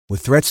With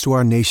threats to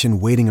our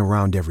nation waiting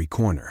around every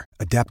corner,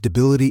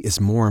 adaptability is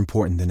more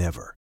important than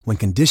ever. When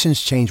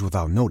conditions change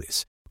without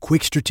notice,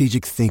 quick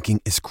strategic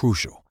thinking is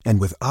crucial.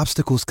 And with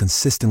obstacles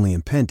consistently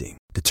impending,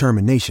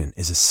 determination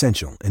is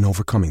essential in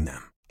overcoming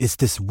them. It's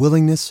this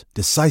willingness,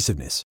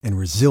 decisiveness, and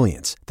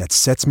resilience that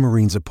sets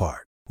Marines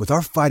apart. With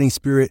our fighting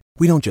spirit,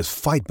 we don't just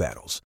fight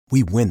battles,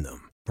 we win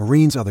them.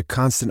 Marines are the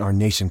constant our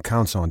nation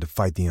counts on to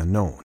fight the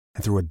unknown.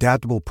 And through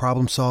adaptable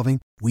problem solving,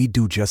 we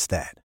do just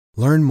that.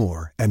 Learn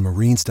more at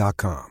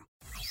marines.com.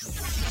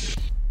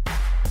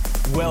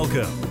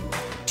 Welcome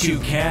to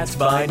Cats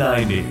by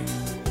 90,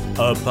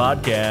 a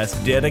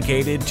podcast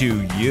dedicated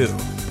to you,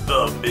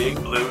 the Big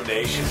Blue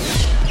Nation.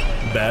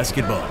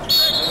 Basketball,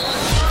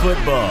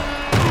 football,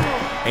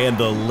 and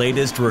the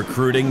latest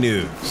recruiting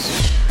news.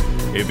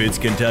 If it's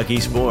Kentucky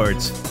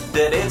sports,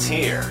 then it's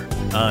here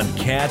on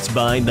Cats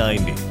by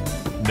 90.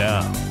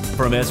 Now,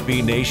 from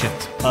SB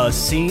Nation's A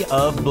Sea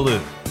of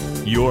Blue,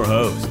 your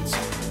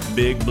hosts,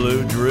 Big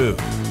Blue Drew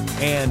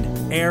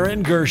and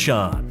Aaron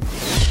Gershon.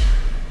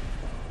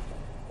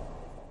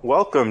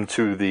 Welcome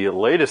to the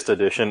latest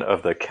edition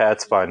of the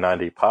Cats by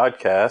 90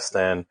 podcast.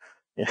 And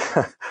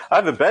I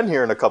haven't been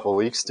here in a couple of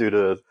weeks due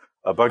to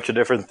a bunch of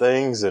different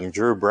things. And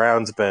Drew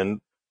Brown's been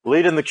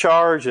leading the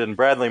charge. And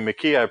Bradley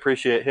McKee, I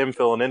appreciate him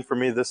filling in for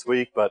me this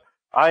week. But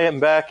I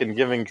am back and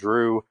giving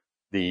Drew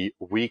the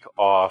week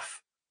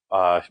off.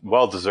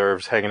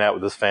 Well-deserved, hanging out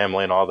with his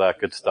family and all that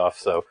good stuff.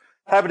 So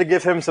happy to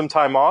give him some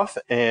time off.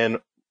 And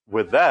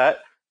with that,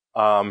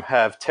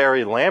 have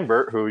Terry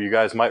Lambert, who you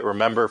guys might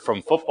remember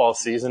from football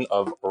season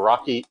of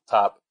Rocky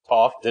Top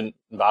Talk. Didn't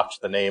notch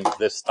the name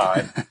this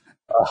time.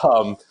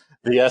 The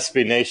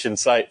SB Nation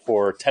site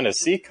for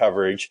Tennessee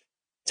coverage.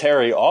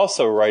 Terry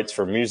also writes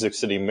for Music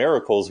City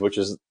Miracles, which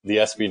is the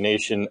SB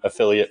Nation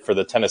affiliate for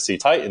the Tennessee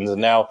Titans.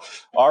 And now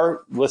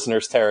our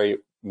listeners, Terry,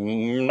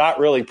 not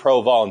really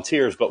pro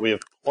volunteers, but we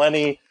have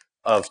plenty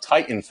of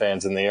Titan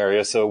fans in the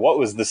area. So what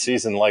was the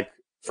season like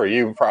for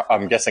you?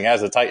 I'm guessing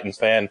as a Titans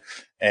fan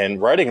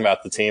and writing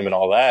about the team and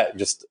all that,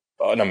 just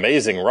an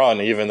amazing run,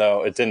 even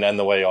though it didn't end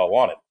the way y'all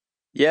wanted.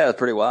 Yeah, it's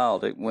pretty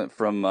wild. It went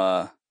from,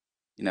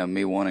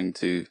 me wanting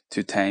to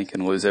tank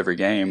and lose every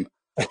game,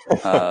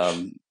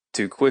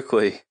 to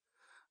quickly,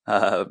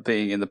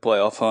 being in the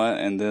playoff hunt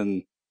and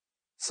then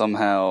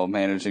somehow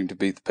managing to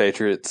beat the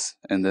Patriots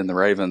and then the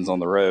Ravens on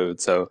the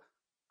road. So,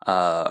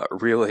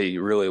 really,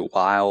 really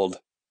wild,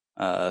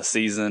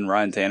 season.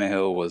 Ryan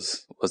Tannehill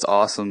was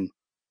awesome.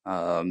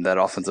 That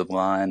offensive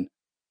line,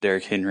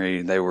 Derrick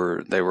Henry, they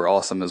were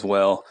awesome as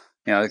well.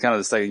 You know, it's kind of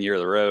the second year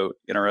in a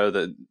row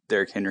that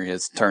Derrick Henry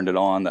has turned it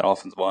on. That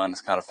offensive line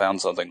has kind of found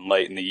something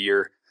late in the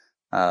year.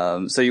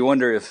 So you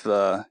wonder if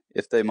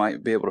they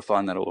might be able to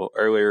find that a little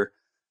earlier.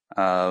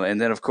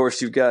 And then of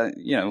course you've got,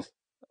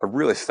 a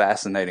really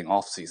fascinating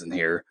offseason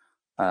here.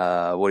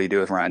 What do you do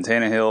with Ryan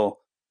Tannehill?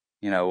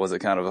 Was it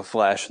kind of a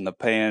flash in the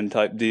pan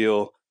type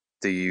deal?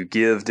 Do you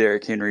give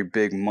Derrick Henry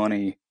big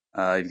money?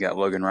 You've got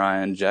Logan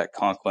Ryan, Jack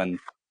Conklin,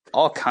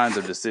 all kinds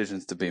of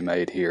decisions to be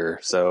made here.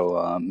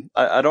 So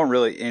I don't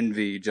really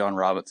envy John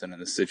Robinson in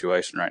this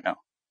situation right now.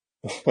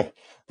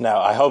 Now,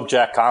 I hope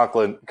Jack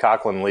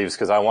Conklin leaves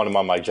because I want him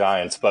on my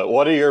Giants. But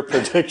what are your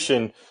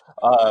predictions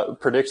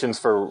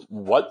for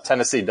what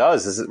Tennessee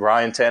does? Is it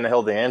Ryan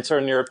Tannehill the answer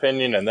in your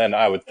opinion? And then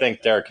I would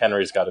think Derrick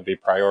Henry's got to be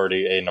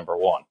priority number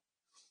one.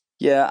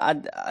 Yeah,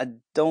 I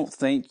don't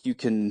think you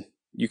can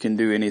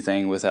do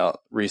anything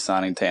without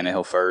re-signing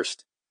Tannehill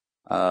first.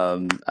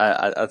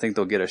 I think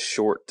they'll get a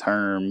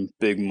short-term,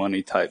 big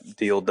money type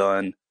deal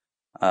done.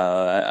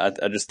 I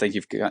just think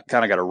you've kind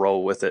of got to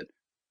roll with it.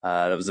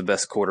 That was the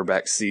best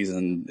quarterback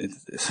season,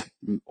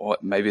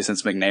 maybe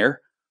since McNair,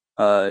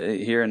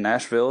 here in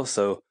Nashville.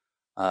 So,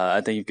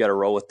 I think you've got to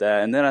roll with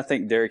that. And then I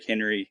think Derrick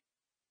Henry,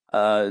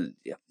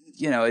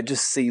 it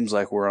just seems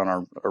like we're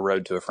on a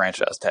road to a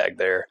franchise tag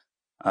there.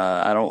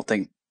 I don't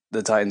think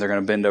the Titans are going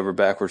to bend over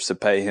backwards to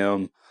pay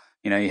him.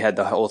 You had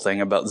the whole thing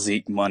about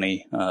Zeke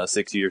money,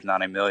 6 years,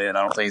 $90 million.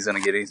 I don't think he's going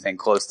to get anything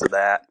close to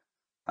that.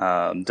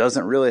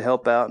 Doesn't really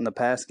help out in the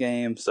pass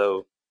game,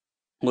 so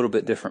a little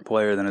bit different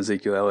player than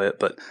Ezekiel Elliott.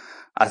 But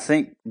I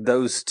think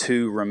those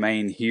two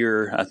remain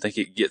here. I think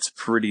it gets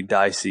pretty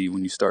dicey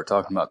when you start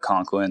talking about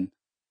Conklin,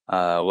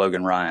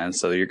 Logan Ryan.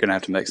 So you're going to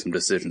have to make some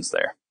decisions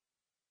there.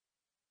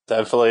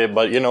 Definitely,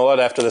 but you know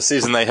what? After the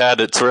season they had,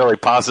 it's really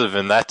positive,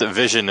 and that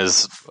division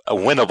is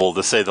winnable,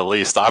 to say the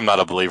least. I'm not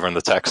a believer in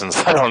the Texans.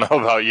 I don't know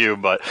about you,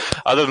 but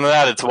other than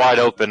that, it's wide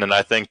open, and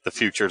I think the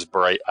future's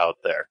bright out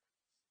there.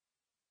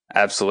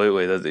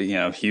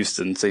 Absolutely.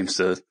 Houston seems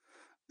to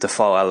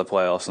fall out of the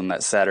playoffs on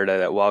that Saturday,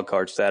 that wild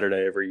card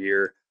Saturday every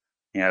year.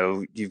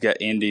 You've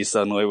got Indy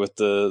suddenly with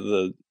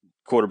the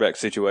quarterback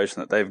situation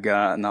that they've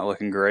got, not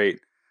looking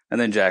great,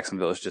 and then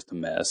Jacksonville is just a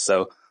mess.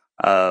 So,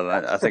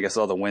 I think I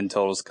saw the win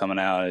totals coming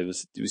out. It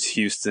was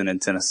Houston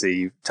and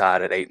Tennessee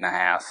tied at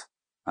 8.5.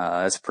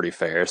 That's pretty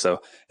fair.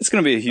 So it's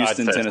going to be a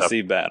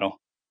Houston-Tennessee battle.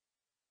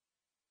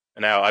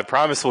 Now, I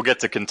promise we'll get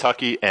to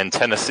Kentucky and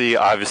Tennessee,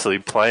 obviously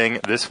playing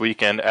this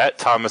weekend at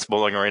Thomas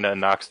Bowling Arena in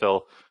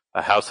Knoxville.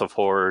 a house of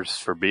horrors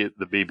for the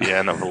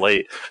BBN of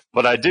late.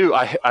 But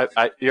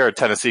you're a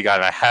Tennessee guy,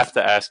 and I have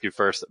to ask you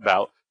first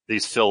about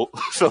these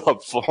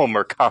Philip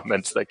Fulmer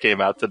comments that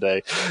came out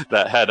today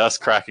that had us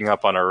cracking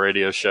up on our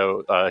radio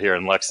show here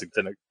in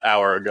Lexington an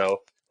hour ago.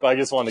 But I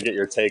just wanted to get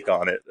your take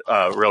on it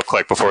real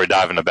quick before we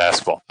dive into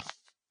basketball.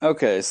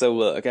 Okay, so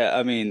look,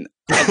 I mean,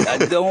 I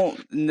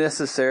don't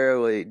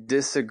necessarily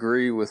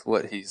disagree with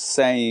what he's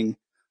saying.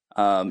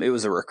 It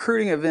was a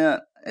recruiting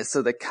event, and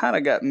so they kind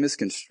of got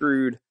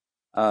misconstrued.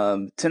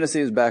 Tennessee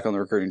is back on the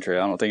recruiting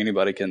trail. I don't think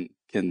anybody can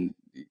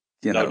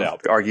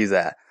argue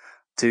that.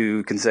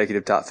 2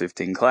 consecutive top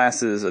 15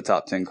 classes, a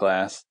top 10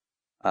 class,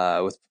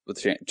 with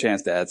a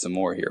chance to add some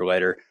more here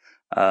later.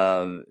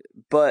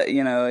 But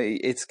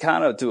it's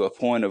kind of to a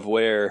point of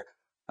where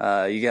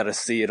you got to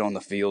see it on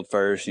the field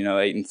first.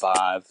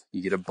 8-5,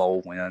 you get a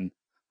bowl win.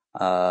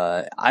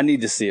 I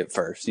need to see it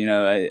first.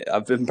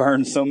 I've been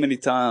burned so many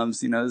times.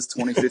 This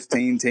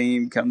 2015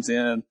 team comes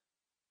in,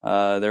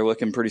 they're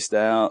looking pretty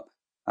stout.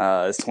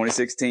 This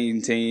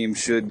 2016 team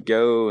should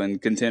go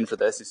and contend for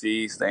the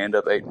SEC, stand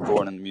up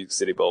 8-4 in the Music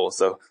City Bowl.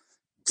 So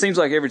it seems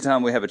like every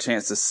time we have a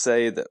chance to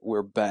say that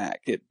we're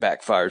back, it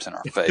backfires in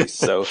our face.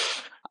 So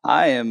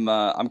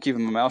I'm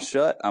keeping my mouth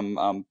shut.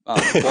 I'm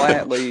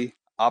quietly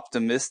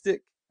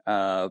optimistic,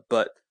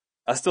 but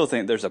I still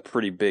think there's a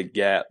pretty big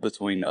gap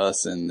between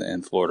us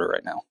and Florida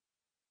right now.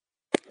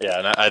 Yeah,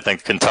 and I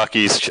think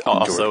Kentucky's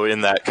also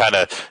in that kind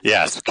of,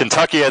 yes,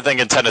 Kentucky, I think,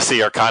 and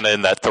Tennessee are kind of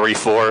in that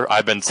 3-4.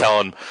 I've been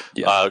telling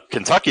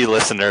Kentucky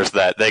listeners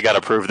that they got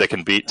to prove they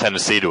can beat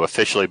Tennessee to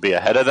officially be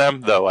ahead of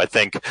them, though I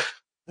think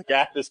the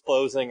gap is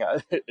closing.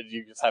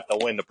 You just have to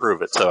win to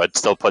prove it, so I'd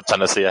still put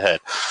Tennessee ahead.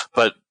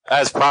 But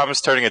as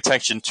promised, turning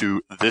attention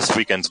to this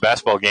weekend's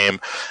basketball game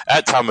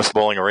at Thomas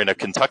Bowling Arena,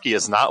 Kentucky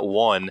has not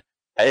won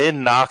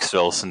in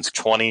Knoxville since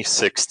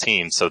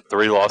 2016, so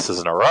 3 losses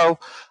in a row.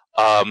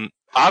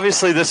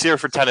 Obviously, this year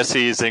for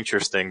Tennessee is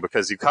interesting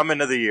because you come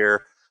into the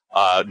year,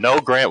 no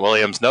Grant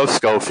Williams, no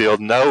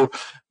Schofield, no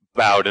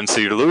Bowden, so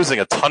you're losing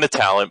a ton of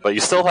talent, but you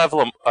still have,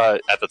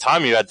 at the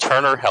time you had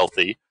Turner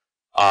healthy,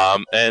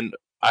 and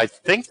I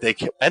think they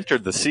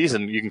entered the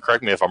season, you can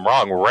correct me if I'm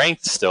wrong,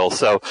 ranked still.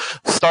 So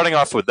starting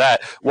off with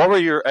that, what were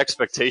your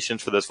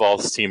expectations for this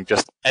Vols team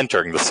just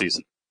entering the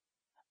season?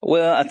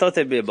 Well, I thought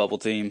they'd be a bubble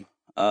team.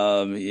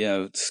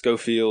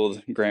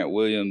 Schofield, Grant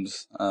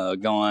Williams,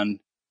 gone.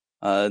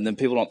 And then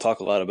people don't talk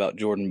a lot about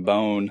Jordan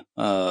Bone,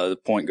 the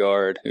point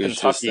guard,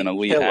 who's just an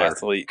elite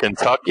athlete.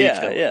 Kentucky.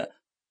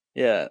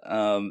 Yeah.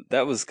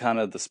 That was kind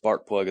of the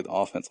spark plug of the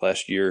offense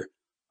last year.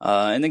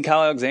 And then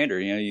Kyle Alexander,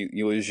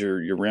 you lose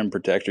your rim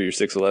protector, your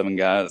 6'11"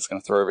 guy that's going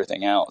to throw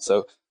everything out.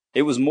 So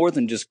it was more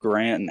than just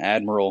Grant and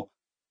Admiral.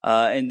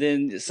 And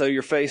then so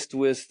you're faced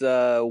with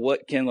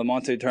what can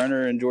Lamonte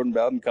Turner and Jordan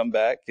Bowden come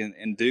back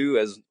and do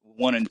as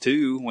 1 and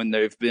 2 when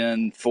they've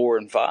been 4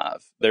 and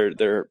 5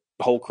 their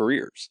whole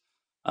careers.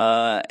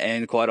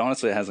 And quite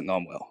honestly, it hasn't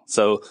gone well.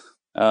 So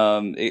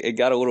it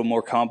got a little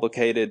more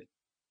complicated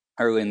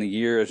early in the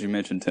year. As you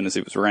mentioned,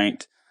 Tennessee was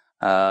ranked.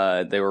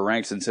 They were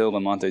ranked until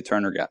Lamonte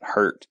Turner got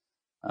hurt.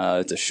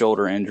 It's a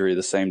shoulder injury,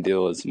 the same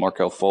deal as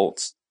Markelle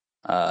Fultz.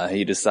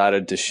 He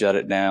decided to shut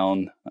it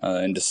down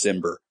in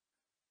December.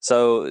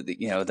 So,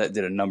 that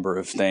did a number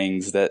of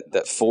things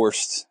that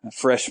forced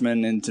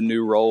freshmen into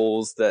new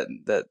roles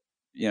that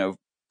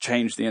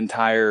changed the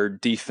entire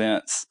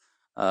defense.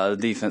 The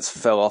defense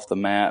fell off the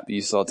map.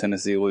 You saw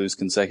Tennessee lose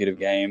consecutive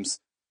games,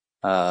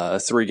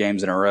 3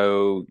 games in a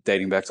row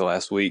dating back to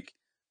last week.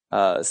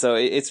 So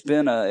it's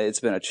been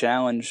a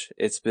challenge.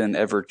 It's been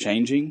ever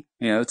changing.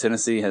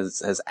 Tennessee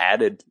has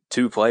added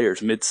 2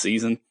 players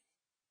mid-season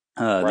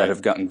that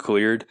have gotten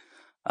cleared.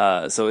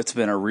 So it's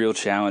been a real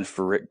challenge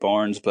for Rick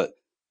Barnes, but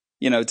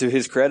to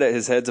his credit,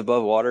 his head's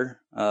above water.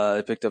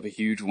 They picked up a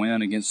huge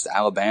win against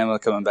Alabama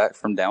coming back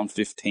from down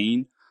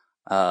 15.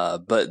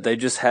 But they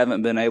just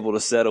haven't been able to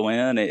settle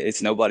in.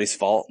 It's nobody's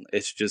fault.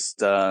 It's just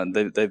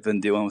they've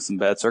been dealing with some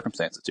bad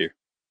circumstances here.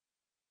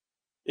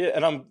 Yeah,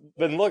 and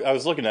I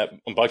was looking at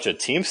a bunch of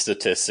team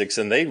statistics,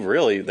 and they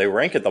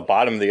rank at the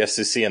bottom of the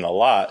SEC in a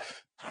lot.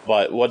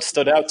 But what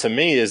stood out to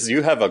me is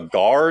you have a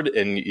guard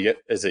in,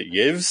 is it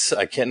Yves?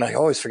 I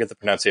always forget the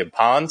pronunciation.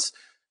 Pons.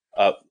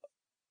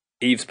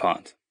 Yves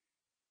Pons.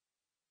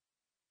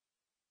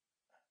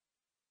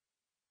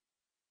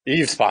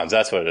 Yves Pons,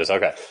 that's what it is.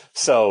 Okay.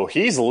 So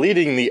he's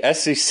leading the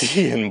SEC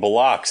in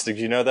blocks. Did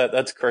you know that?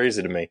 That's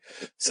crazy to me.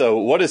 So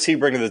what does he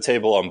bring to the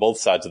table on both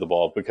sides of the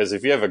ball? Because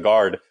if you have a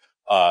guard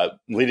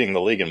leading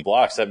the league in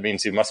blocks, that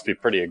means he must be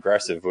pretty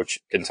aggressive, which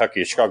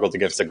Kentucky has struggled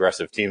against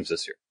aggressive teams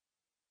this year.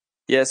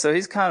 Yeah, so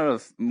he's kind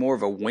of more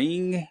of a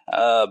wing,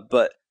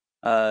 but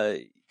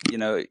we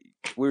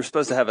were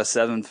supposed to have a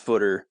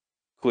 7-footer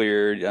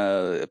cleared.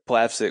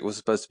 Plavsic was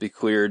supposed to be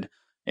cleared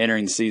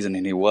entering the season,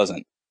 and he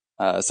wasn't.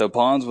 So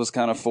Pons was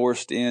kind of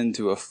forced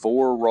into a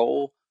 4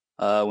 role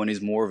when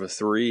he's more of a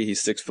 3.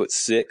 He's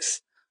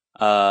 6'6",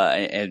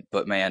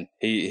 but man,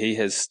 he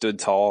has stood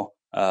tall.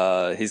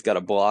 He's got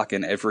a block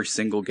in every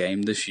single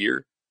game this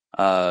year.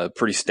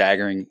 Pretty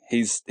staggering.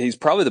 He's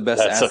probably the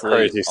best athlete. That's a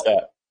crazy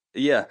stat.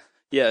 Yeah.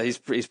 Yeah, he's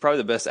probably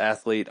the best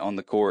athlete on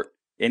the court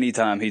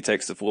anytime he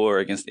takes the floor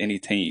against any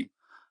team.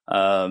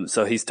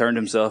 So he's turned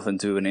himself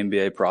into an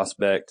NBA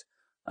prospect.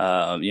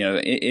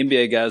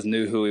 NBA guys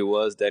knew who he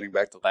was dating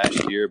back to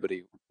last year, but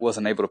he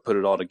wasn't able to put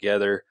it all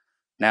together.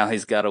 Now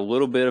he's got a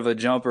little bit of a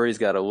jumper. He's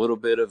got a little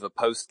bit of a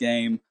post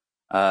game.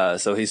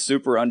 So he's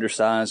super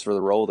undersized for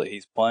the role that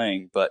he's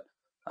playing, but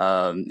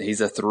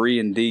he's a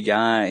 3-and-D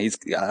guy. I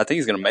think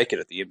he's going to make it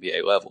at the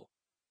NBA level.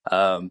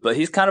 But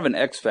he's kind of an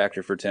X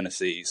factor for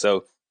Tennessee.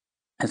 So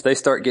if they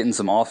start getting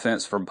some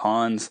offense from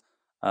Pons,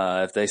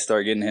 if they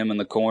start getting him in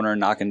the corner,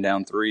 knocking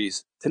down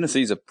threes,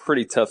 Tennessee's a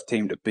pretty tough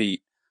team to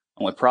beat.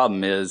 Only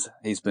problem is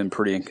he's been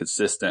pretty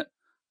inconsistent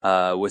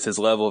with his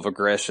level of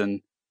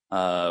aggression,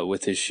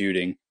 with his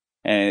shooting.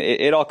 And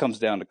it all comes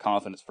down to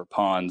confidence for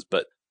Pons.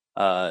 But,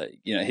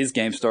 his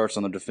game starts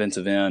on the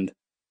defensive end.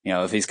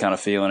 If he's kind of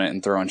feeling it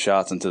and throwing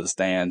shots into the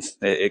stands,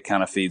 it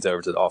kind of feeds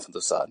over to the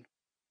offensive side.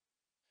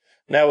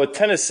 Now with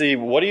Tennessee,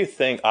 what do you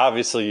think?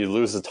 Obviously, you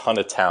lose a ton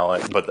of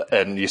talent,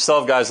 and you still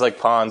have guys like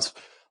Pons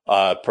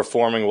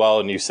performing well.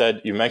 And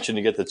you mentioned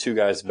you get the two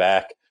guys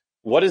back.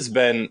 What has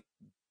been,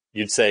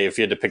 you'd say, if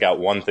you had to pick out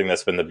one thing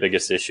that's been the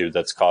biggest issue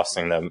that's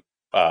costing them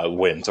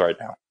wins right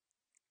now?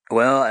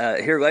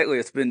 Well, here lately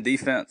it's been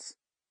defense.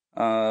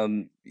 They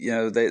haven't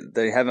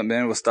been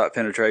able to stop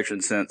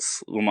penetration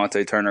since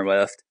Lamonte Turner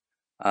left.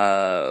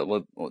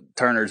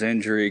 Turner's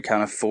injury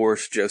kind of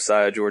forced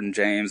Josiah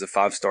Jordan-James, a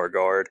 5-star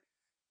guard,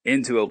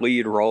 into a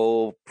lead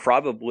role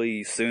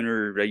probably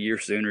a year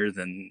sooner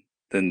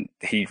than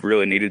he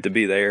really needed to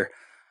be there.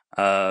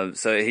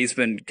 So he's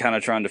been kind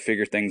of trying to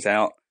figure things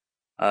out.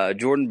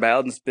 Jordan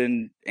Bowden's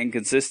been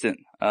inconsistent.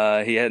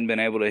 He hadn't been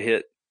able to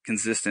hit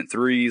consistent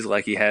threes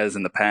like he has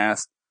in the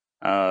past.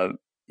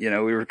 We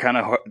were kind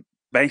of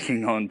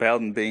banking on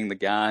Bowden being the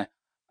guy,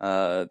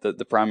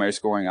 the primary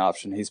scoring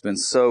option. He's been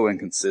so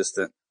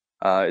inconsistent.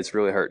 It's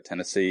really hurt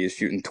Tennessee. He's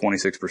shooting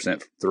 26%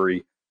 from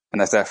three,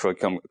 and that's actually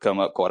come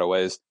up quite a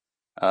ways.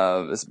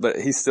 But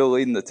he's still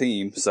leading the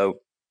team.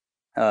 So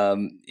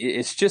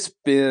it's just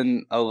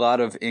been a lot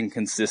of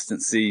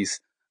inconsistencies,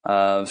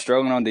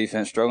 struggling on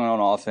defense, struggling on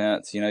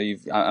offense.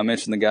 I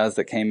mentioned the guys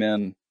that came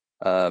in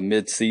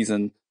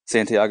mid-season.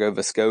 Santiago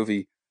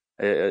Vescovi,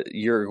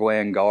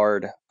 Uruguayan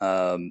guard,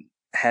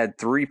 had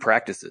 3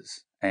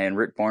 practices, and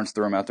Rick Barnes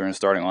threw him out there in the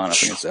starting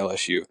lineup against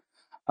LSU.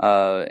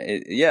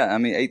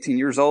 18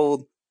 years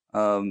old,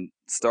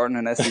 starting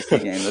an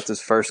SEC game. That's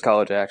his first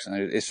college action.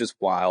 It's just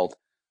wild.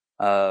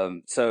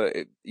 So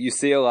you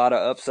see a lot of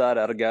upside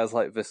out of guys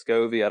like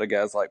Vescovi, out of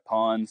guys like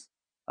Pons.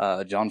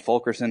 John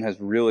Fulkerson has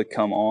really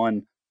come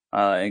on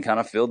and kind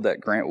of filled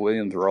that Grant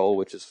Williams role,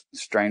 which is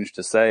strange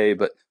to say,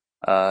 but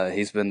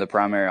he's been the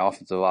primary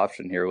offensive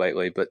option here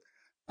lately. But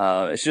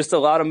it's just a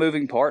lot of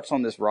moving parts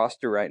on this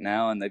roster right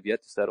now, and they've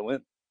yet to settle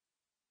in.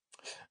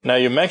 Now,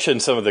 you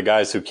mentioned some of the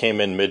guys who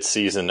came in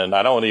mid-season, and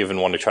I don't even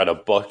want to try to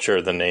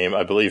butcher the name.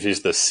 I believe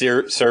he's the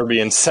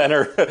Serbian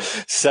center,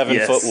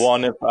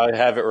 7'1", if I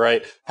have it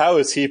right. How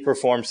has he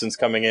performed since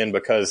coming in?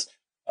 Because,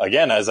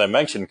 again, as I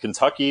mentioned,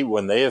 Kentucky,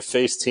 when they have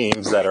faced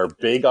teams that are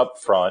big up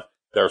front,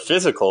 they're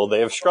physical, they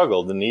have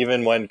struggled. And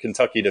even when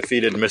Kentucky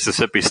defeated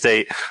Mississippi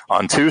State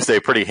on Tuesday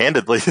pretty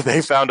handedly,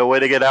 they found a way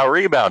to get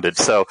out-rebounded.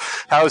 So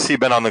how has he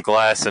been on the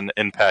glass and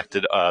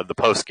impacted the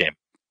postgame?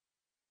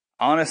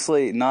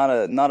 Honestly, not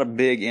a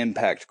big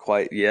impact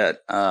quite yet.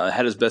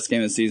 Had his best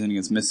game of the season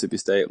against Mississippi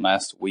State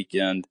last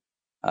weekend.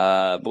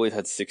 I believe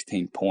had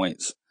 16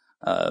 points.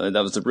 That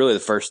was really the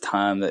first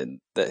time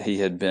that he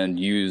had been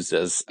used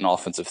as an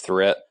offensive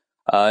threat.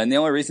 And the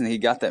only reason he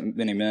got that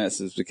many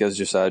minutes is because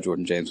Josiah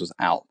Jordan-James was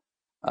out.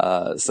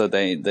 So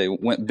they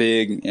went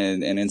big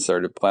and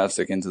inserted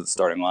Plavsic into the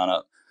starting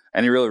lineup,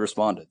 and he really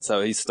responded.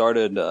 So he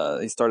started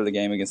the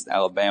game against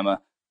Alabama.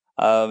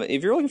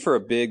 If you're looking for a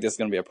big that's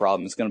going to be a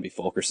problem, it's going to be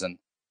Fulkerson.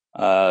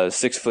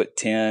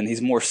 6'10".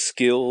 He's more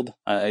skilled.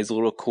 He's a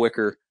little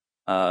quicker.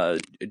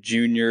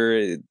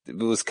 Junior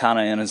was kind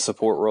of in a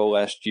support role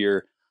last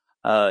year.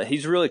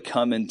 He's really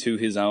come into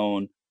his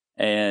own.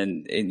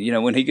 And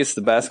when he gets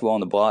the basketball on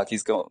the block,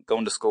 he's going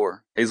to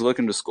score. He's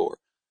looking to score.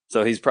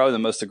 So he's probably the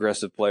most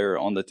aggressive player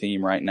on the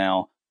team right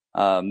now.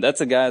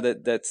 That's a guy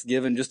that's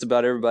given just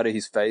about everybody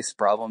he's faced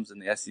problems in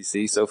the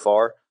SEC so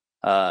far.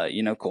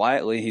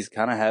 Quietly, he's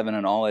kind of having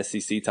an all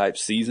SEC type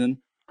season.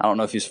 I don't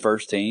know if he's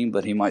first team,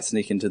 but he might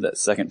sneak into that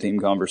second team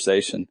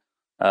conversation.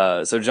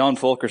 So John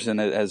Fulkerson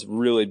has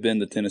really been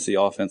the Tennessee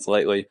offense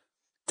lately.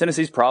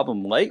 Tennessee's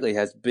problem lately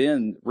has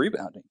been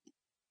rebounding.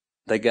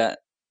 They got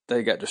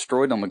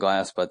destroyed on the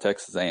glass by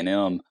Texas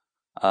A&M,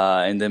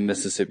 and then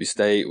Mississippi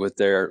State with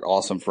their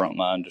awesome front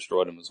line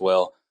destroyed them as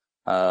well.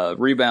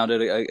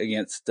 Rebounded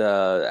against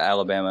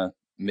Alabama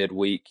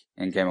midweek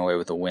and came away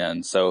with a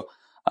win. So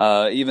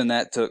even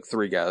that took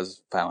 3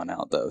 guys fouling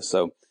out, though.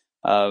 So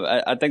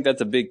I think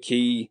that's a big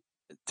key.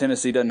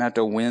 Tennessee doesn't have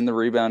to win the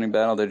rebounding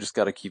battle. They just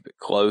got to keep it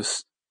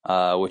close,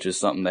 which is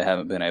something they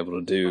haven't been able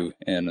to do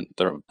in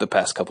the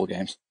past couple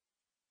games.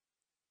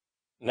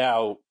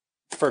 Now,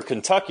 for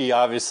Kentucky,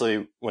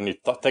 obviously, when you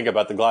think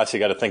about the glass, you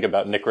got to think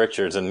about Nick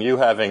Richards. And you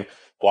having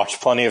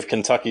watched plenty of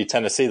Kentucky,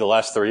 Tennessee the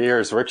last 3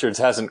 years, Richards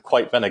hasn't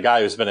quite been a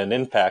guy who's been an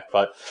impact.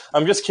 But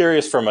I'm just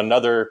curious from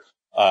another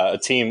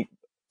team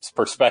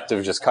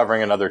perspective, just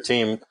covering another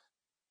team,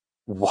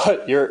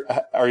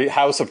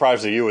 how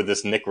surprised are you with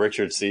this Nick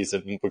Richards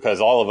season?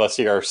 Because all of us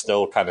here are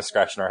still kind of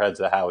scratching our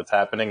heads at how it's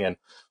happening, and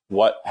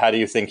how do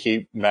you think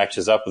he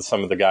matches up with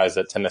some of the guys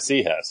that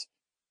Tennessee has?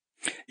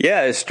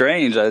 Yeah, it's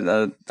strange.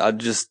 I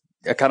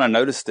kind of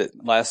noticed it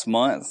last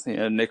month.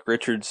 Nick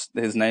Richards,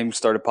 his name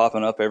started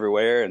popping up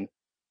everywhere, and I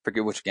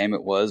forget which game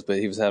it was, but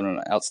he was having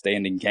an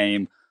outstanding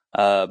game.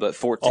 But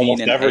 14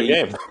 almost and every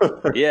 8.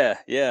 game.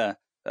 Yeah.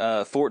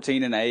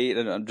 14 and 8.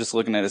 And I'm just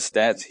looking at his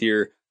stats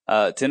here.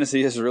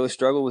 Tennessee has really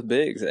struggled with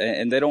bigs,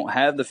 and they don't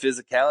have the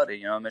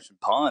physicality. I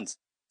mentioned Pond's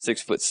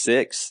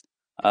 6'6".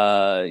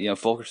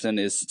 Fulkerson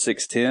is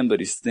 6'10", but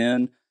he's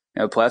thin.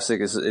 Plastic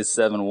is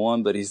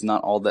 7'1", but he's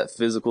not all that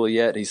physical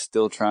yet. He's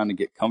still trying to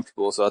get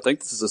comfortable. So I think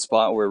this is a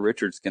spot where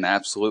Richards can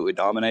absolutely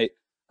dominate.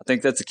 I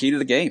think that's the key to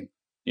the game.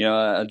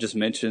 I just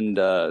mentioned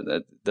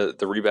the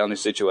rebounding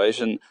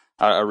situation.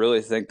 I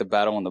really think the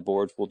battle on the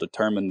boards will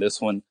determine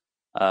this one.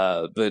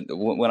 But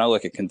when I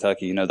look at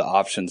Kentucky, the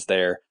options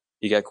there.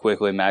 You got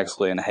Quickly,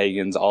 Maxley, and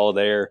Hagens all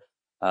there.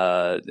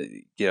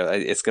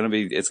 It's gonna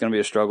be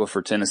a struggle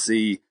for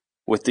Tennessee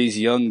with these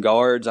young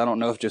guards. I don't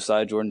know if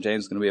Josiah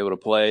Jordan-James is going to be able to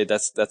play.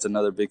 That's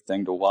another big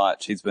thing to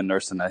watch. He's been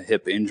nursing a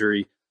hip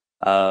injury.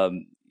 But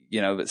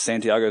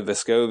Santiago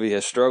Vescovi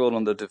has struggled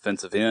on the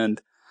defensive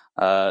end.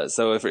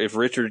 So if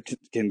Richard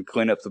can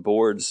clean up the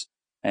boards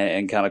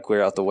and kind of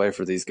clear out the way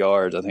for these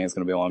guards, I think it's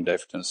going to be a long day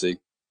for Tennessee.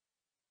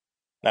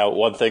 Now,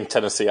 one thing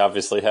Tennessee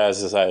obviously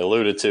has, as I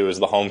alluded to, is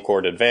the home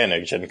court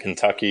advantage, and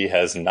Kentucky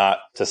has not,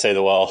 to say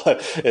the well.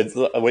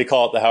 We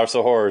call it the House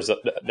of Horrors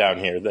down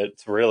here.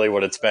 That's really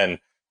what it's been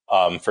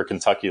for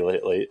Kentucky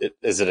lately.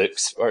 Is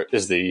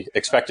the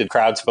expected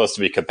crowd supposed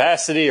to be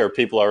capacity, or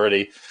people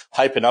already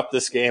hyping up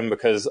this game?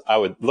 Because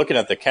looking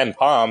at the Ken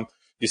Palm,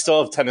 you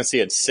still have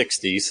Tennessee at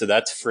 60, so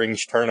that's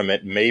fringe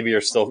tournament. Maybe you're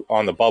still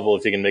on the bubble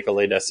if you can make a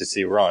late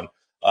SEC run.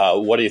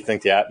 What do you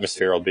think the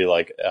atmosphere will be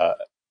like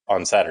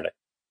on Saturday?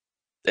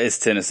 It's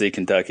Tennessee,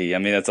 Kentucky. I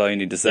mean, that's all you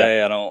need to say.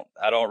 Yeah.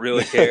 I don't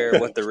really care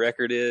what the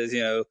record is.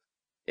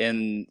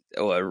 In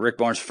Rick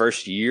Barnes'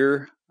 first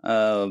year,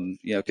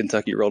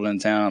 Kentucky rolled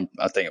into town.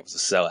 I think it was a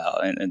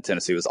sellout, and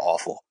Tennessee was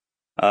awful.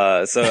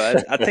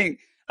 So I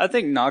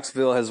think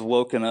Knoxville has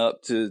woken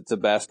up to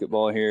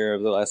basketball here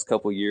over the last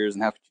couple of years,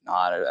 and how could you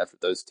not after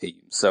those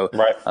teams? So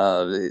right.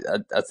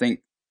 I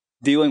think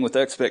dealing with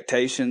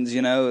expectations,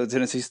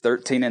 Tennessee's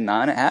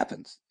 13-9.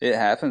 It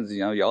happens.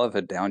 Y'all have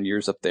had down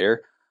years up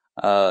there.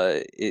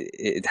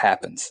 It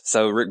happens.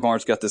 So Rick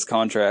Barnes got this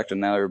contract,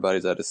 and now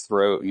everybody's at his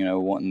throat,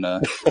 wanting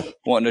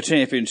a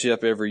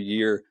championship every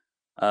year.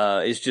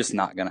 It's just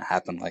not going to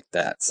happen like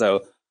that.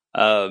 So,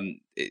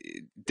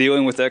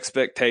 dealing with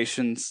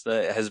expectations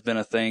has been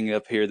a thing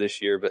up here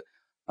this year, but,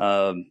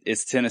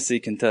 it's Tennessee,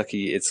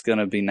 Kentucky. It's going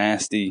to be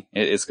nasty.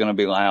 It's going to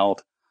be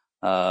loud.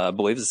 I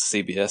believe it's a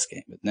CBS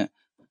game, isn't it?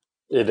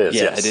 It is.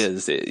 Yeah, yes. It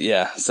is.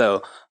 Yeah.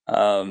 So,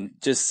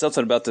 just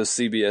something about those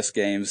CBS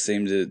games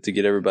seem to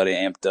get everybody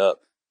amped up.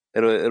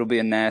 It'll be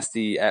a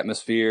nasty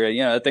atmosphere.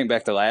 I think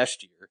back to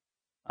last year,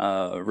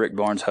 Rick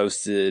Barnes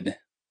hosted,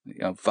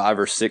 5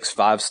 or 6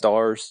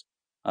 5-stars,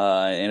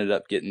 ended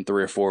up getting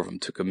 3 or 4 of them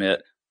to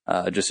commit,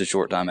 just a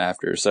short time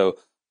after. So,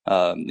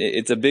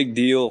 it's a big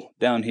deal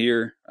down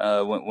here,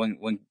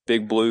 when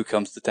Big Blue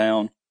comes to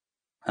town.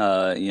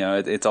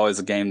 It's always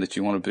a game that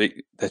you want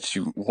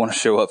to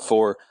show up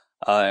for.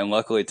 And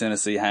luckily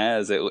Tennessee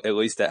has, at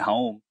least at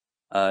home,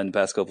 in the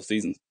past couple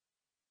seasons.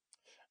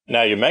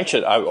 Now you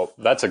mentioned,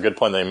 that's a good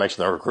point that you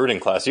mentioned the recruiting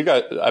class. You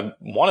guys, I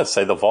want to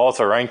say the Vols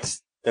are ranked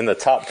in the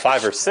top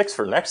 5 or 6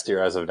 for next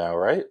year as of now,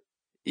 right?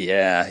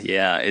 Yeah.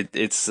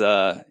 It's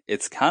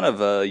kind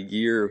of a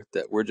year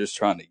that we're just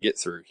trying to get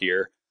through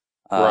here.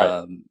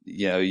 Right.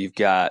 You've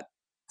got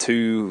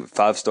 2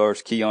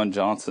 5-stars, Keon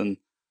Johnson,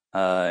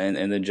 and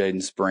then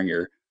Jaden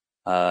Springer.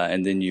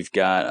 And then you've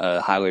got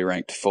a highly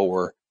ranked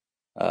 4,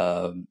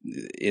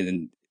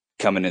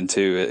 coming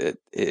into it.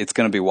 It's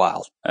going to be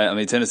wild. I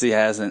mean, Tennessee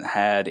hasn't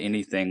had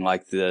anything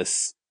like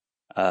this,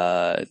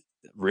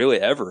 really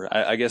ever.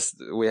 I guess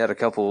we had a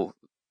couple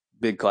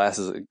big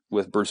classes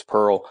with Bruce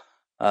Pearl,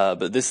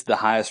 but this is the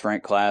highest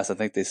ranked class. I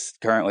think they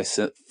currently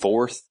sit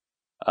 4th.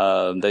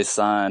 They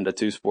signed a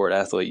 2-sport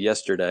athlete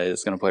yesterday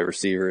that's going to play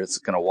receiver. It's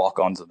going to walk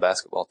onto the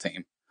basketball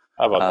team.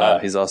 How about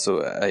that? He's also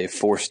a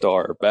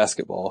 4-star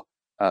basketball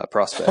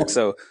prospect.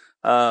 So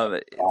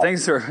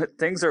things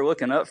are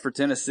looking up for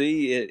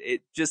Tennessee.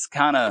 It just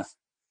kind of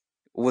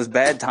was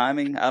bad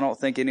timing. I don't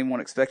think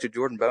anyone expected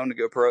Jordan Bone to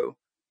go pro.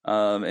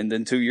 And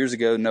then 2 years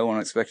ago, no one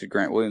expected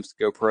Grant Williams to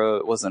go pro.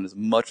 It wasn't as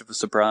much of a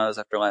surprise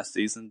after last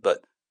season, but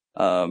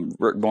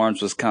Rick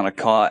Barnes was kind of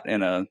caught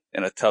in a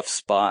tough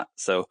spot.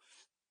 So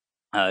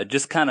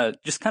just kind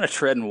of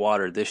treading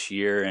water this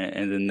year,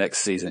 and then next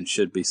season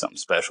should be something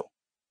special.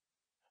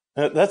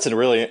 That's a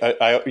really,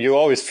 you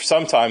always,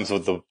 sometimes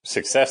with the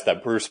success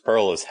that Bruce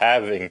Pearl is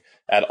having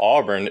at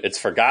Auburn, it's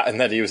forgotten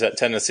that he was at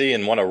Tennessee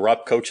and won a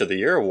Rupp Coach of the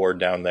Year award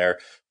down there.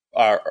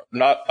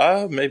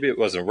 Maybe it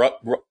wasn't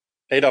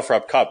Adolph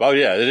Rupp Cup. Oh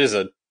yeah, it is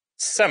a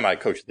semi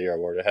Coach of the Year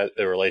award.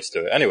 It relates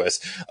to it.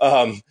 Anyways,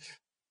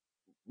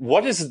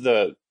 what is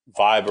the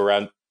vibe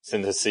around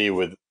Tennessee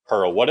with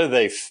Pearl? What are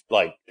they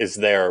like? Is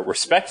there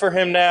respect for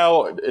him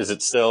now? Is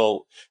it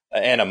still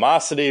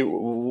animosity?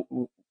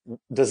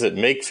 Does it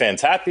make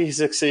fans happy he's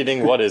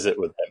succeeding? What is it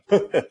with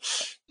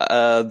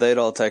him? They'd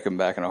all take him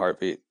back in a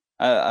heartbeat.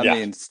 I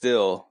mean,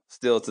 still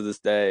to this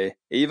day,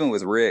 even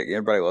with Rick,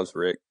 everybody loves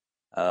Rick.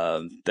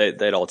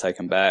 They'd all take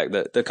him back.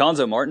 The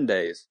Conzo Martin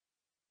days,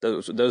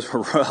 those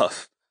were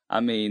rough. I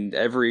mean,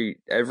 every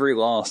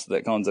loss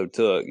that Conzo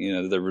took,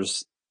 there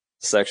was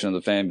a section of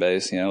the fan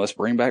base, let's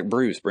bring back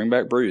Bruce.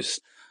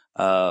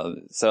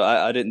 So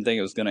I didn't think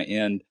it was going to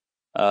end.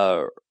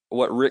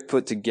 What Rick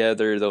put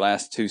together the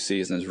last 2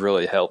 seasons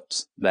really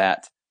helped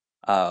that.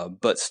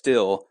 But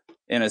still,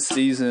 in a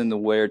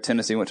season where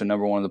Tennessee went to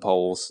number 1 in the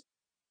polls,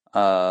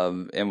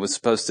 and was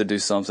supposed to do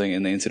something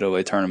in the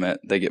NCAA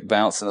tournament, they get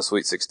bounced in the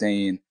Sweet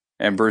 16,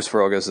 and Bruce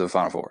Pearl goes to the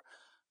Final Four.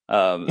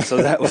 So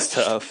that was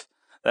tough.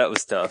 That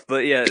was tough.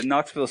 But yeah,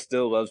 Knoxville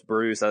still loves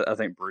Bruce. I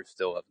think Bruce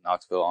still loves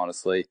Knoxville,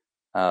 honestly.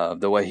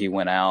 The way he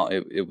went out,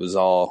 it was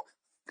all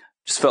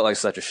just felt like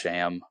such a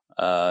sham.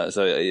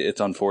 So it's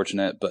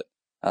unfortunate, but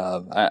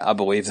I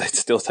believe they'd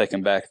still take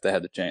him back if they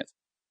had the chance.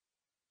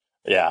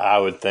 Yeah, I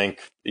would think,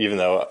 even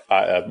though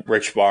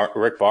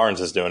Rick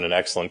Barnes is doing an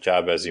excellent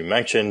job, as you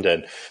mentioned,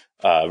 and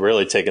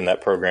really taking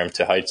that program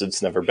to heights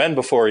it's never been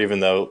before, even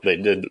though they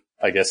did,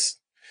 I guess,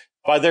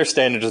 by their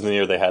standards in the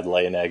year, they had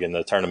lay an egg in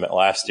the tournament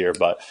last year.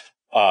 But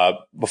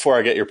before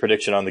I get your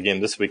prediction on the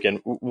game this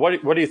weekend,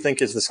 what do you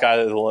think is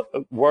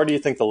where do you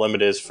think the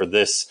limit is for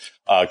this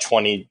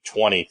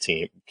 2020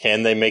 team?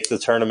 Can they make the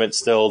tournament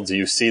still? Do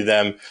you see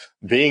them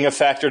being a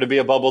factor to be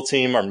a bubble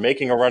team or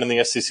making a run in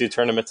the SEC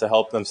tournament to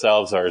help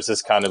themselves? Or is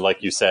this kind of,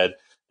 like you said,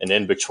 an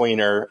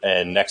in-betweener,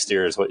 and next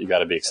year is what you got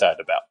to be excited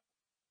about?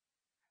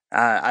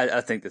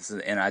 I think this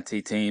is an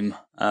NIT team.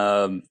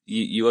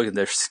 You look at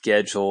their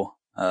schedule,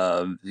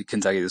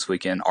 Kentucky this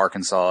weekend,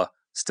 Arkansas,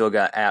 still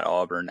got at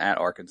Auburn, at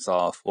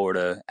Arkansas,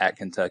 Florida, at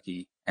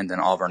Kentucky, and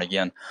then Auburn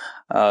again.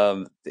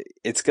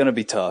 It's going to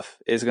be tough.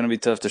 It's going to be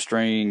tough to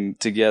string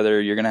together.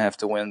 You're going to have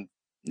to win,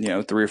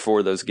 3 or 4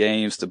 of those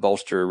games to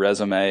bolster your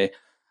resume.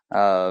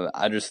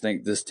 I just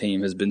think this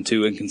team has been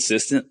too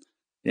inconsistent.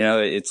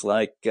 It's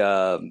like,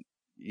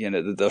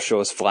 they'll show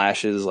us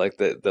flashes like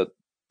the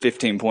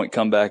 15-point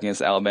comeback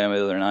against Alabama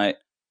the other night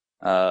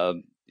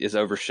is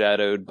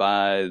overshadowed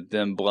by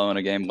them blowing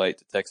a game late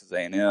to Texas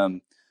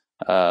A&M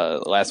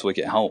last week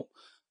at home.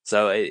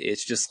 So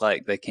it's just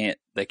like they can't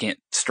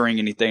string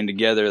anything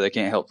together. They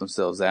can't help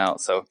themselves out.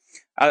 So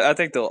I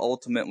think they'll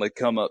ultimately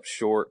come up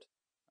short.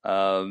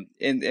 And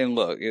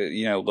look,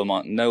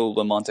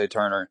 Lamonte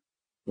Turner,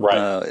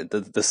 right?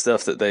 The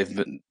stuff that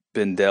they've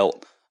been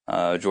dealt,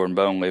 Jordan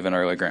Bone leaving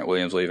early, Grant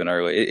Williams leaving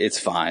early, it's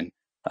fine.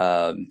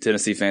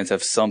 Tennessee fans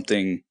have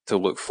something to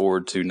look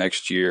forward to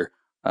next year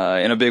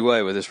in a big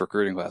way with this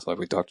recruiting class, like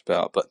we talked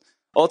about. But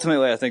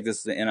ultimately, I think this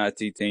is the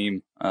NIT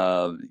team,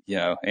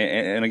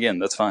 and again,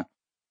 that's fine.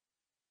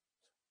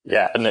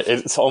 Yeah, and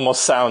it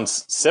almost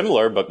sounds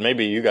similar, but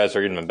maybe you guys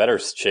are even in better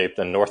shape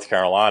than North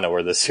Carolina,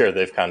 where this year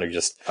they've kind of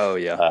just,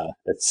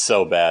 it's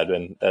so bad,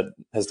 and that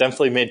has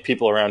definitely made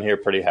people around here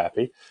pretty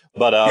happy.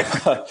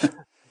 But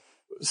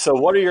so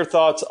what are your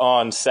thoughts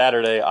on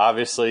Saturday?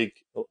 Obviously,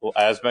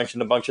 as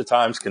mentioned a bunch of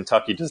times,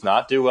 Kentucky does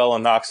not do well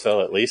in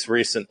Knoxville, at least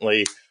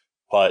recently,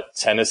 but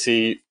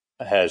Tennessee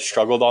has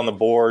struggled on the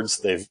boards.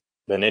 They've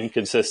been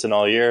inconsistent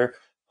all year.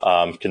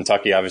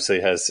 Kentucky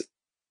obviously has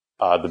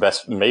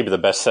maybe the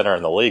best center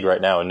in the league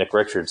right now in Nick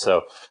Richards.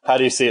 So how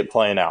do you see it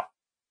playing out?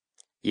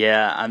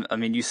 Yeah, I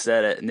mean, you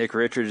said it. Nick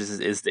Richards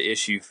is the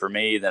issue for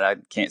me that I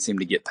can't seem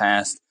to get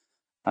past.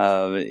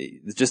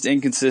 Just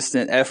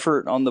inconsistent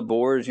effort on the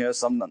boards.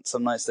 Some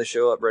nights they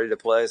show up ready to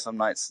play. Some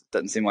nights it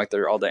doesn't seem like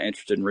they're all that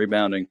interested in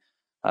rebounding.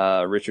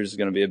 Richards is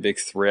going to be a big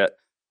threat.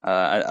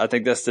 I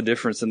think that's the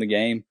difference in the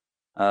game.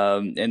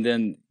 And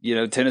then,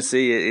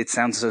 Tennessee, it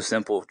sounds so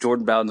simple.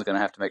 Jordan Bowden's going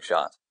to have to make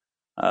shots.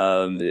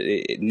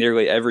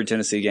 Nearly every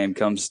Tennessee game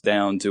comes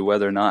down to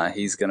whether or not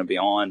he's going to be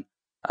on.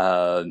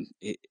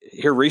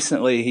 Here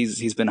recently,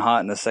 he's been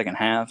hot in the second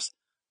halves,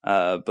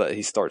 but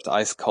he starts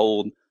ice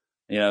cold.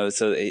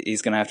 So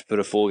he's going to have to put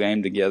a full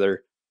game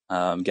together.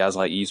 Guys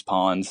like Yves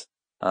Pons,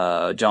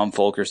 John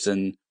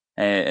Fulkerson,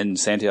 and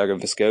Santiago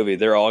Vescovi,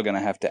 they're all going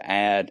to have to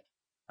add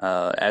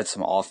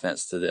some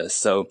offense to this.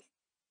 So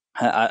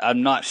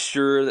I'm not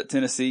sure that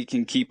Tennessee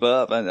can keep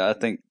up. I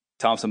think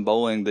Thompson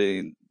Bowling,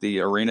 the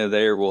arena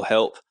there, will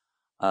help.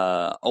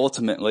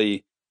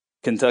 Ultimately,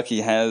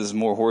 Kentucky has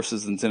more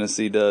horses than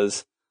Tennessee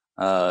does.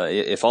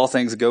 If all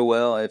things go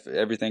well, if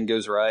everything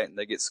goes right, and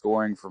they get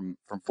scoring from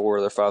 4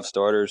 of their 5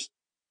 starters,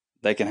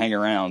 they can hang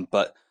around.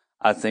 But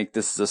I think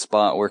this is a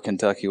spot where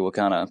Kentucky will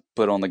kind of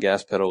put on the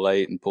gas pedal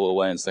late and pull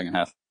away in the second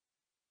half.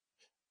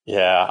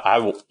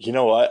 Yeah, you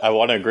know what? I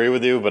want to agree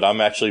with you, but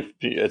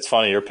it's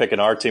funny. You're picking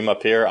our team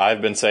up here.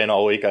 I've been saying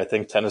all week, I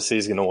think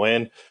Tennessee's going to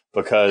win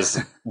because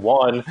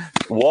one,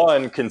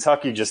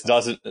 Kentucky just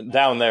doesn't,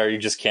 down there, you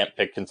just can't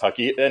pick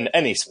Kentucky in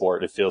any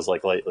sport. It feels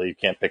like lately you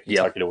can't pick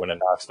Kentucky to win in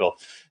Knoxville.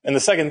 And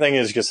the second thing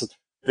is just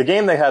the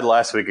game they had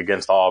last week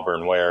against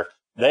Auburn, where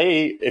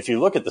if you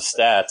look at the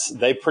stats,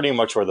 they pretty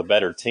much were the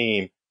better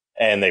team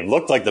and they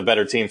looked like the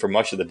better team for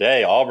much of the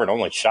day. Auburn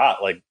only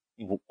shot like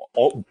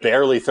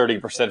barely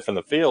 30% from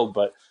the field,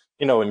 but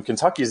when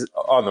Kentucky's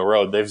on the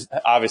road, they've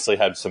obviously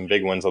had some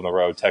big wins on the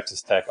road,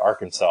 Texas Tech,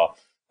 Arkansas,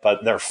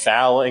 but they're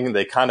fouling.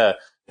 They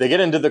get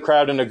into the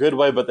crowd in a good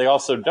way, but they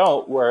also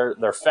don't, where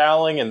they're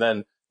fouling. And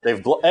then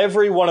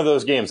every one of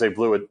those games, they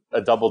blew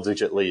a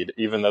double-digit lead,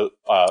 even though,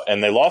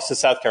 and they lost to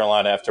South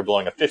Carolina after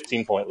blowing a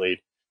 15-point lead.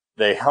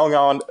 They hung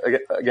on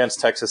against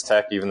Texas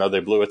Tech, even though they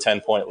blew a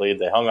 10-point lead.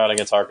 They hung on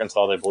against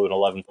Arkansas. They blew an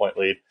 11-point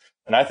lead.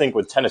 And I think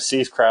with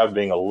Tennessee's crowd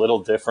being a little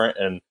different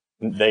and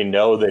they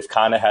know they've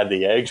kind of had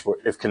the edge,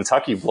 if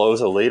Kentucky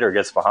blows a lead or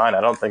gets behind,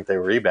 I don't think they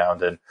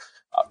rebound. And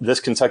this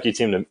Kentucky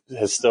team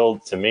has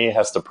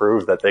to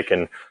prove that they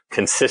can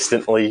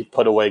consistently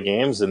put away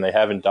games, and they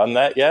haven't done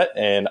that yet.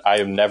 And I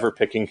am never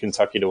picking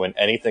Kentucky to win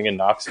anything in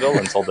Knoxville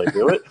until they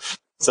do it.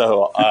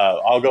 So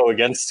I'll go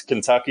against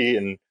Kentucky,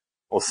 and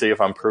we'll see if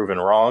I'm proven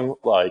wrong,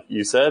 like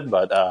you said.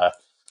 But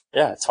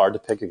it's hard to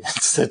pick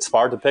against. It's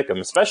hard to pick them,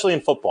 especially in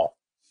football.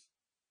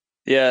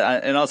 Yeah,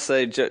 and I'll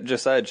say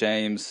Josiah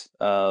James,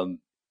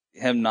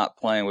 him not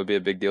playing would be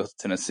a big deal to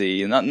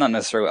Tennessee, and not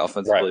necessarily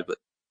offensively, right, but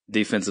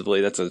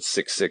defensively. That's a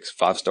 6'6",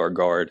 5-star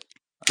guard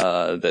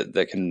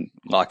that can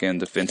lock in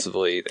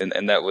defensively, and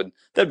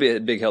that'd be a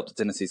big help to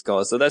Tennessee's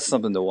cause. So that's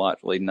something to watch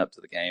leading up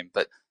to the game.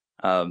 But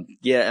I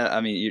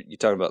mean, you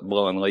talk about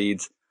blowing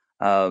leads.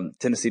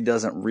 Tennessee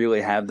doesn't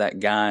really have that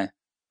guy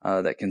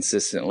that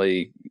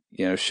consistently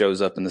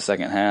shows up in the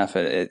second half.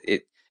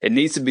 It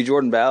needs to be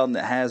Jordan Bowden.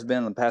 That has been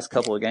in the past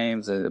couple of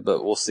games,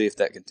 but we'll see if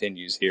that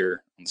continues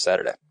here on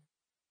Saturday.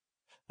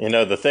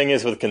 The thing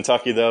is with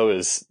Kentucky, though,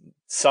 is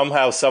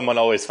somehow someone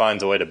always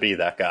finds a way to be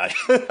that guy.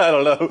 I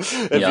don't know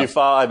if you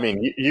follow. I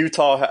mean,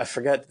 Utah, I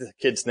forget the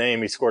kid's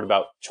name. He scored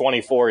about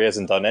 24. He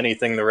hasn't done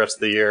anything the rest of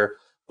the year.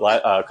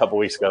 A couple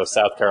weeks ago,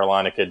 South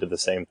Carolina kid did the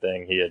same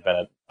thing. He had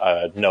been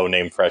a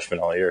no-name freshman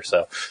all year.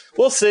 So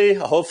we'll see.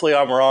 Hopefully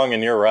I'm wrong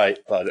and you're right,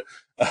 but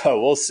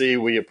we'll see.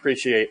 We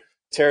appreciate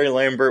Terry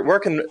Lambert. Where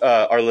can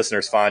our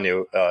listeners find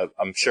you?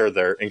 I'm sure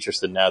they're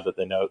interested now that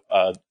they know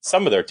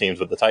some of their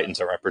teams with the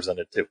Titans are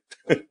represented too.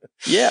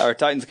 Yeah, our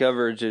Titans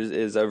coverage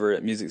is over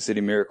at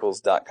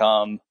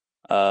MusicCityMiracles.com.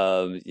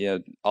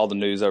 All the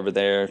news over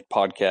there,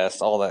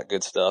 podcasts, all that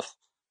good stuff.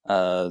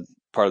 Part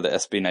of the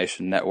SB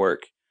Nation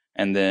network.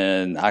 And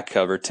then I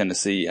cover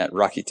Tennessee at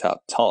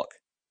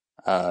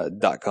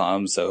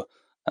RockyTopTalk.com. So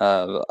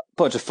a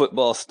bunch of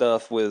football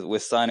stuff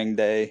with signing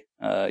day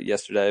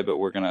yesterday, but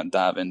we're going to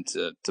dive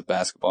into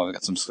basketball. We've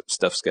got some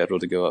stuff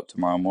scheduled to go up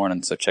tomorrow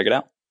morning, so check it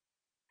out.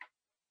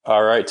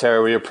 All right,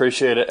 Terry, we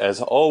appreciate it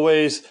as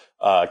always.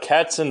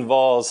 Cats and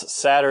Vols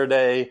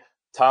Saturday,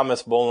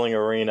 Thomas Bowling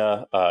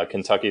Arena,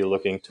 Kentucky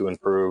looking to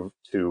improve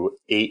to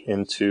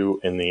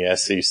 8-2 in the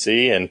SEC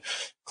and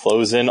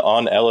close in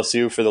on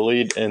LSU for the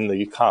lead in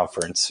the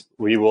conference.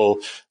 We will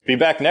be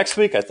back next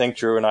week. I think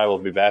Drew and I will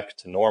be back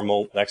to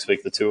normal next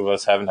week. The two of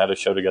us haven't had a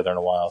show together in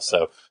a while.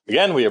 So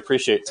again, we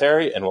appreciate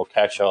Terry, and we'll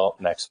catch y'all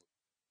next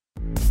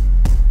week.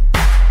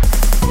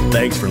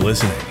 Thanks for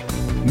listening.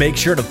 Make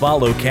sure to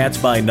follow Cats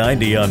by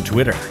 90 on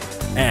Twitter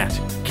at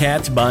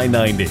Cats by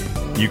 90.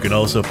 You can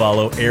also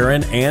follow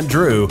Aaron and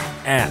Drew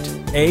at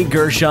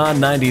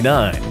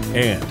Gershon99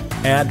 and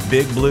at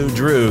Big Blue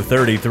Drew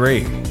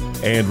 33.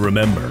 And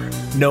remember,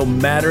 no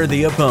matter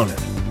the opponent,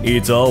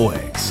 it's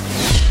always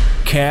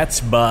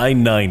Cats by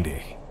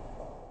 90.